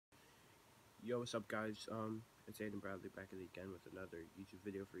Yo, what's up, guys? It's Aiden Bradley back at it again with another YouTube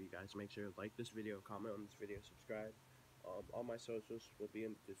video for you guys. Make sure to like this video, comment on this video, subscribe. All my socials will be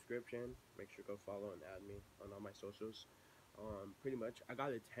in the description. Make sure to go follow and add me on all my socials. Pretty much, I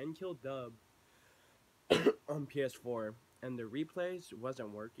got a 10 kill dub on PS4, and the replays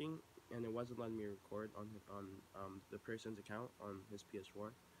wasn't working, and it wasn't letting me record on the person's account on his PS4.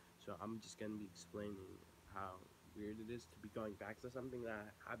 So I'm just gonna be explaining how weird it is to be going back to something that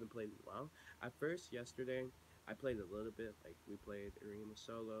I haven't played in a while. At first, yesterday, I played a little bit. Like we played arena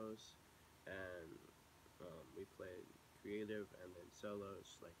solos, and we played creative, and then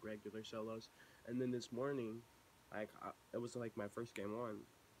solos, like regular solos. And then this morning, it was like my first game on,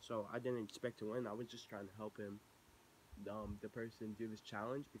 so I didn't expect to win. I was just trying to help him, the person, do this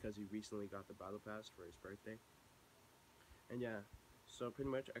challenge because he recently got the battle pass for his birthday. And yeah, so pretty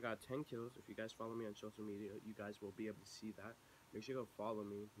much I got 10 kills. If you guys follow me on social media, you guys will be able to see that. Make sure to go follow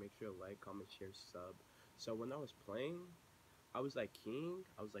me. Make sure to like, comment, share, sub. So when I was playing, I was like king.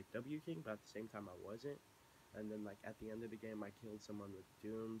 I was like W king, but at the same time I wasn't. And then like at the end of the game, I killed someone with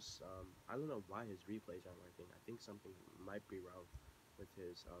dooms. I don't know why his replays aren't working. I think something might be wrong with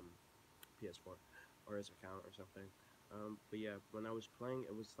his PS4 or his account or something. But yeah, when I was playing,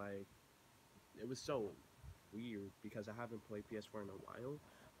 it was so weird because I haven't played PS4 in a while.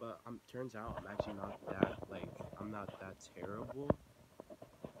 But turns out I'm actually not that I'm not that terrible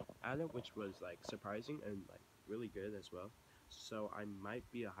at it, which was like surprising and like really good as well. So I might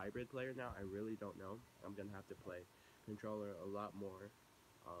be a hybrid player now. I really don't know. I'm gonna have to play controller a lot more.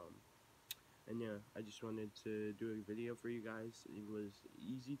 Um, and yeah, I just wanted to do a video for you guys. It was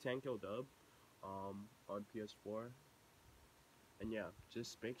easy 10 kill dub on PS4. And yeah,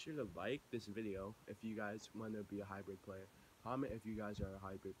 just make sure to like this video if you guys want to be a hybrid player. Comment if you guys are a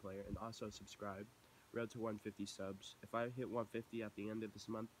hybrid player, and also subscribe. Road to 150 subs. If I hit 150 at the end of this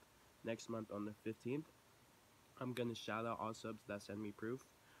month, next month on the 15th, I'm gonna shout out all subs that send me proof.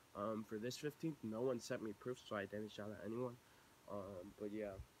 For this 15th, no one sent me proof, so I didn't shout out anyone. But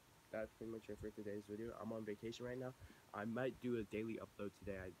yeah, that's pretty much it for today's video. I'm on vacation right now. I might do a daily upload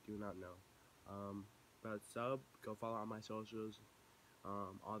today. I do not know. But go follow all my socials.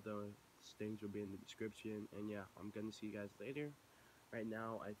 All the things will be in the description. And yeah, I'm gonna see you guys later. Right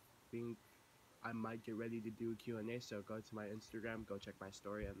now, I think I might get ready to do a Q&A. So go to my Instagram, go check my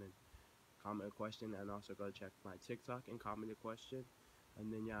story, and then comment a question, and also go check my TikTok and comment a question.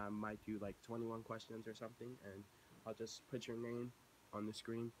 And then yeah, I might do like 21 questions or something, and I'll just put your name on the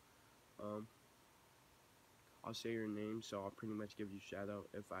screen. Um, I'll say your name, so I'll pretty much give you a shout out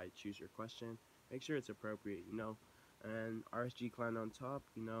if I choose your question. Make sure it's appropriate, you know. And RSG Clan on top,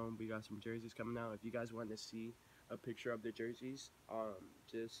 you know, we got some jerseys coming out. If you guys want to see a picture of the jerseys,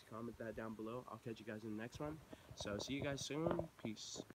 just comment that down below. I'll catch you guys in the next one. So see you guys soon. Peace.